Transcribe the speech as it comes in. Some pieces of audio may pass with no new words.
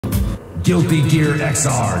Guilty Gear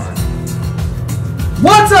XR.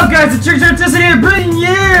 What's up, guys? It's Trickster here bringing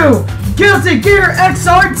you Guilty Gear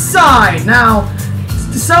XR Side. Now,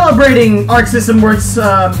 celebrating Arc System Works'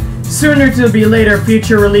 sooner to be later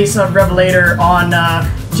future release of Revelator on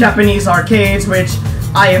Japanese arcades, which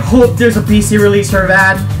I hope there's a PC release for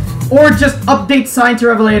that, or just update sign to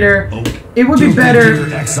Revelator. It would be better.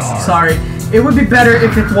 Sorry, it would be better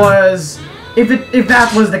if it was, if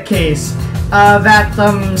that was the case. That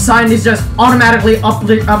sign is just automatically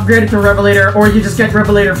upgraded to Revelator, or you just get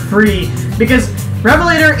Revelator free, because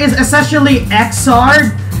Revelator is essentially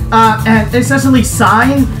XR, and essentially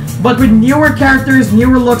sign, but with newer characters,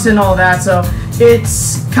 newer looks, and all that. So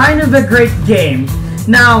it's kind of a great game.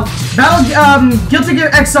 Now, Guilty Gear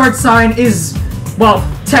XR sign is, well,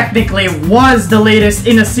 technically was the latest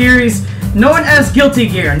in a series known as Guilty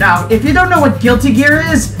Gear. Now, if you don't know what Guilty Gear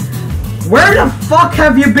is, where the fuck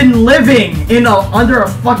have you been living? Under a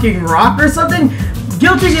fucking rock or something?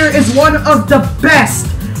 Guilty Gear is one of the best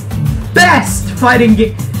fighting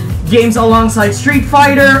games alongside Street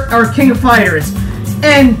Fighter or King of Fighters.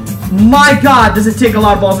 And my god, does it take a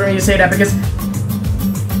lot of balls when you say that, because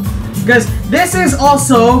this is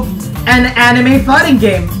also an anime fighting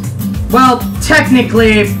game. Well,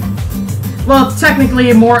 technically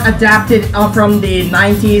more adapted from the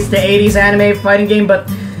 90s, the 80s anime fighting game, but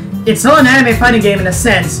it's still an anime fighting game in a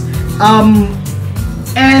sense.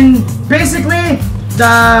 And basically,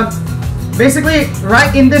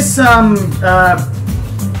 right in this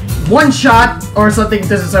one shot or something,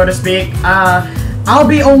 so to speak, I'll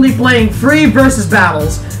be only playing free versus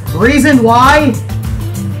battles. Reason why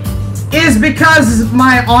is because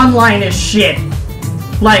my online is shit.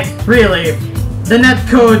 Like, really, the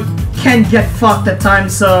netcode can get fucked at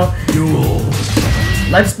times. So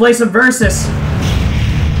let's play some versus.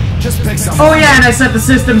 Just pick some. Oh yeah, and I set the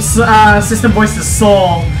system voice to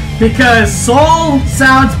Soul, because Soul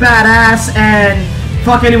sounds badass, and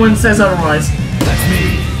fuck anyone says otherwise. That's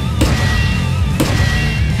me.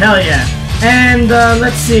 Hell yeah. And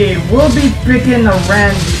let's see, we'll be picking a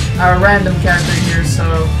random character here.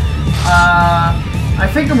 So I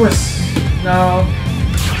think it was no.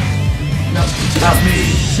 Oh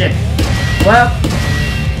shit. Well,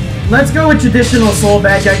 let's go with traditional Soul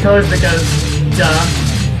bad guy colors, because duh.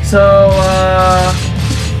 So,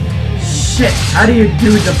 shit, how do you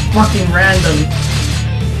do the fucking random?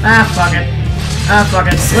 Fuck it. Fuck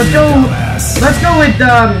it. Let's go with,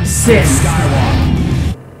 Sin.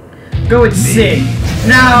 Go with Sin.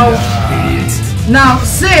 Now,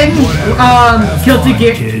 Sin,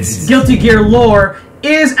 Guilty Gear lore,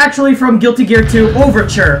 is actually from Guilty Gear 2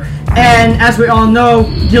 Overture. And as we all know,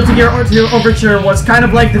 Guilty Gear 2 Overture was kind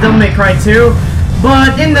of like the Devil May Cry 2,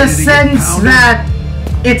 but in the sense that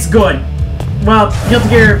it's good. Well, Guilty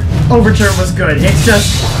Gear Overture was good. It's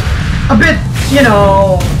just a bit, you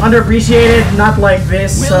know, underappreciated, not like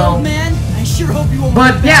this, so. Man, I sure hope you won't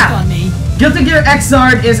but yeah, Guilty Gear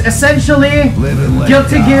XR is essentially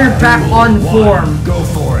Guilty Gear back on form. Go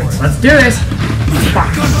for it. Let's do this.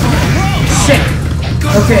 Fuck. Shit.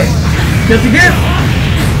 Okay. Guilty Gear.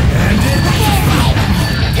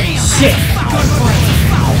 Shit.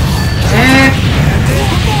 And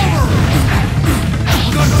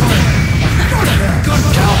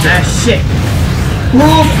ah, shit.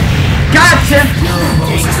 Ooh, gotcha!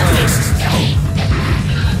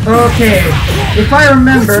 Okay, if I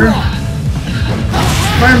remember,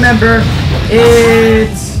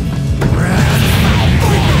 it's...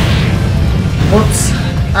 Whoops.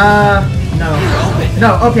 No,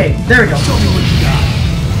 okay, there we go.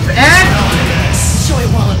 And... Show it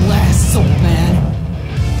while it lasts, old man.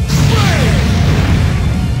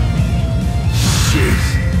 Shit.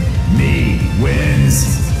 Me wins.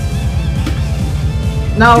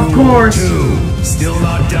 Now, of course. Still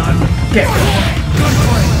not done. Okay.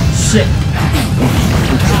 Shit.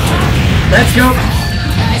 Let's go.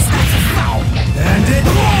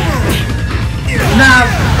 Now,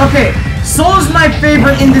 okay. Soul's my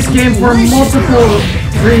favorite in this game for multiple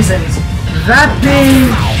reasons. That being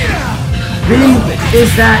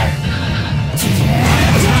is that.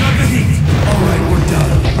 Alright, we're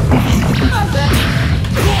done.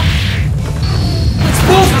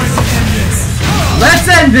 Let's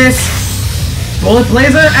end this! Bullet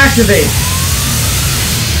Blazer, activate!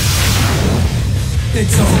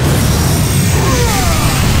 It's over.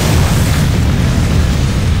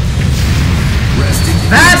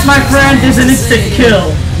 That, my friend, is an instant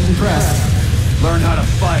kill. Impressed. Learn how to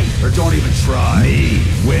fight, or don't even try. Me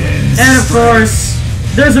wins. And of course,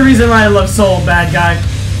 there's a reason why I love Soul, bad guy.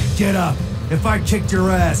 Get up. If I kicked your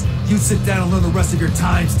ass, you sit down and learn the rest of your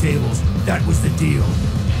times tables. That was the deal.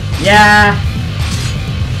 Yeah.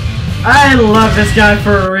 I love this guy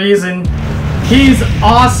for a reason. He's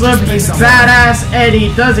awesome, he's badass, and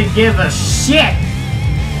he doesn't give a shit.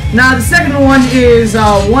 Now the second one is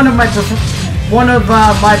one of my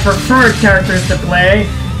preferred characters to play.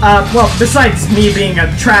 Well, besides me being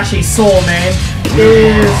a trashy soul main,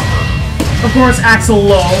 is of course Axel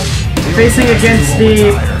Low, facing against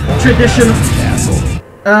the traditional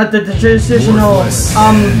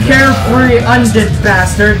carefree undead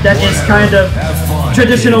bastard that is kind of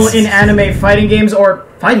traditional in anime fighting games or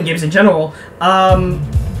fighting games in general.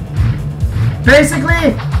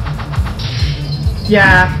 Basically,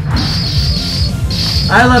 yeah,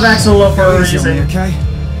 I love Axel Low for a reason. Okay.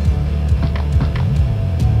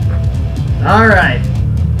 All right,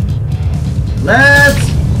 let's.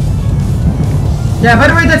 Yeah, by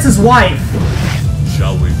the way, that's his wife.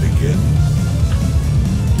 Shall we begin?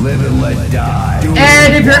 Live and let die.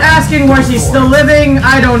 And if you're asking why she's still living,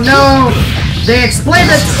 I don't know. They explained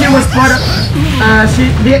that she was part of.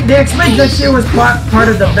 They explained that she was part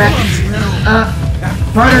of the back.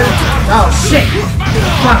 Part of. Oh shit!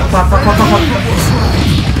 Fuck!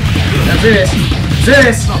 Now do this. Do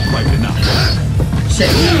this. Shit.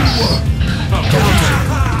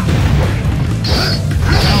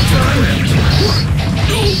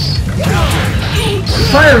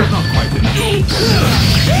 Fire!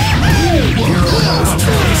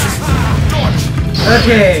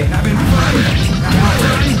 Okay.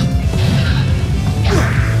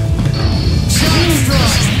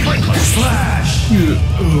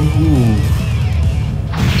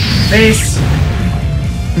 Face.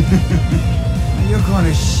 You're kind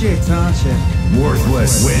of shit, aren't you?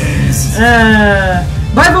 Worthless wins.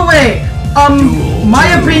 By the way, my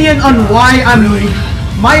opinion on why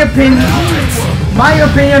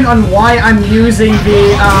I'm using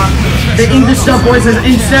the English dub voices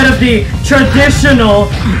instead of the traditional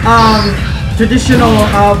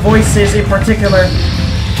voices in particular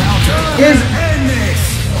is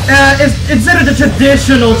instead of the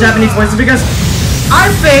traditional Japanese voices, because I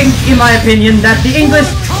think, in my opinion, that the English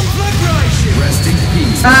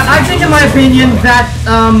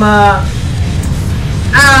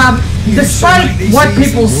despite what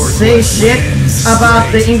people say shit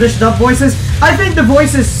about the English dub voices, I think the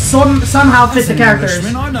voices somehow fit the characters.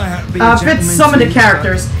 Fit some of the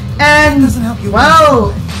characters. And,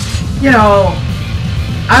 well, you know,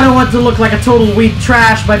 I don't want to look like a total weak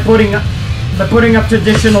trash by putting up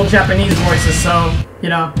traditional Japanese voices, so, you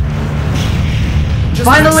know.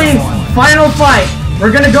 Finally, final fight.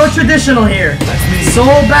 We're gonna go traditional here.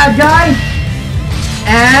 Soul Bad Guy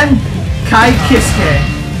and Kai Kisuke.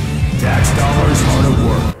 Tax dollars hard at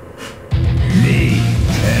work. Me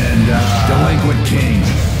and Delinquent King.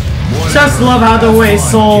 Just love how the way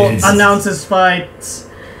Soul announces fights.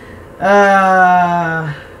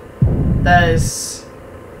 That is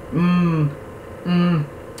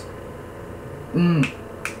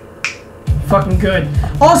fucking good.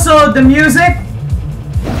 Also, the music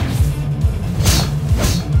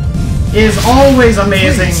is always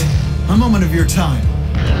amazing. Please, a moment of your time.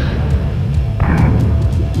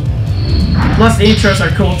 Plus the intros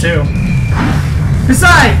are cool too.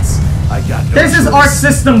 Besides, this is Arc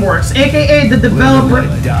System Works, aka the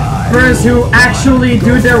developers who actually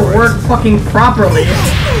do their work fucking properly.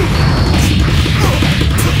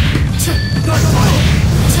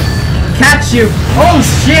 Catch you! Oh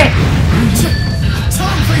shit!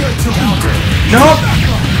 Nope.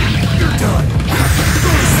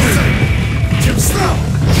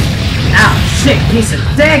 Ow, shit, piece of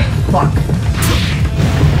dick! Fuck.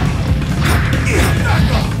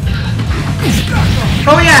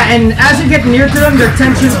 Oh yeah, and as you get near to them, the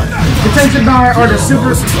tension bar or the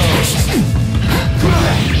super.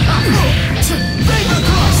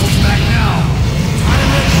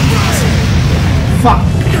 Fuck.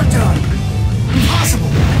 You're done. Impossible.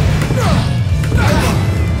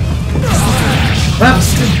 Well,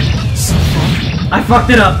 I fucked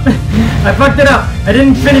it up. I fucked it up. I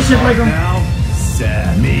didn't finish it like a. Now,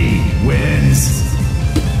 Sammy wins.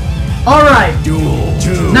 Alright. Duel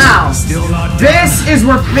 2. Now, Still not this is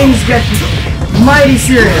where things get mighty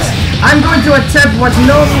serious. I'm going to attempt what's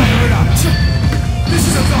known. This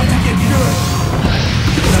is about to get good.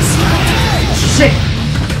 Shit.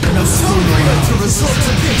 No sooner to resort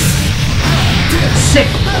to this. Shit.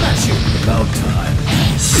 about time.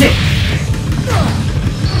 Shit.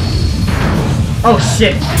 Oh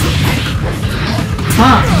shit.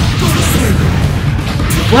 Huh.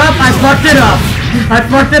 Well, I fucked it up. I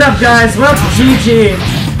fucked it up, guys. Well, GG.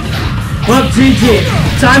 Well, GG.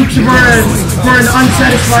 Time for an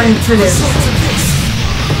unsatisfying finish.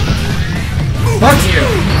 Fuck you.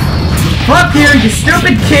 Fuck you, you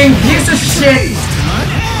stupid king, piece of shit.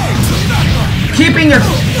 keeping your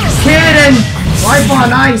kid and life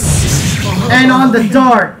on ice and on the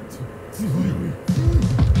dark.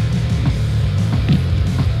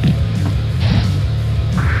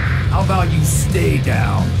 How about you stay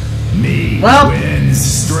down? Me wins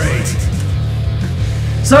straight.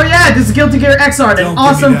 So yeah, this is Guilty Gear Xrd, an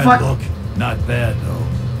awesome fight. Not bad though.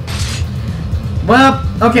 Well,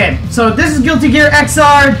 okay, so this is Guilty Gear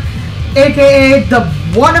Xrd, aka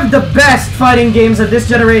one of the best fighting games of this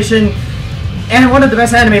generation, and one of the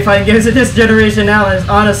best anime fighting games of this generation now,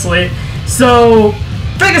 honestly. So,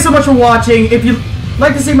 thank you so much for watching. If you'd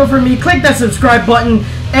like to see more from me, click that subscribe button,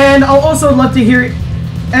 and I'll also love to hear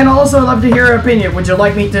your opinion. Would you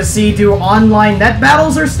like me to do online net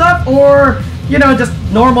battles or stuff, or you know, just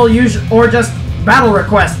normal or just battle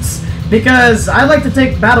requests? Because I like to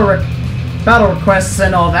take battle requests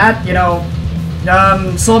and all that, you know,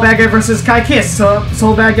 Soul Bad Guy versus Kai Kiss,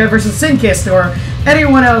 Soul Bad Guy versus Sin Kiss, or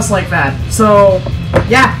anyone else like that. So,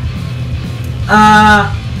 yeah.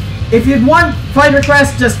 If you'd want fight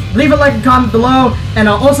requests, just leave a like and comment below, and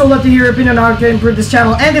I'll also love to hear your opinion on how to improve this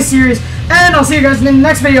channel and this series, and I'll see you guys in the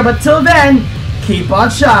next video, but till then, keep on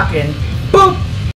shocking. Boop!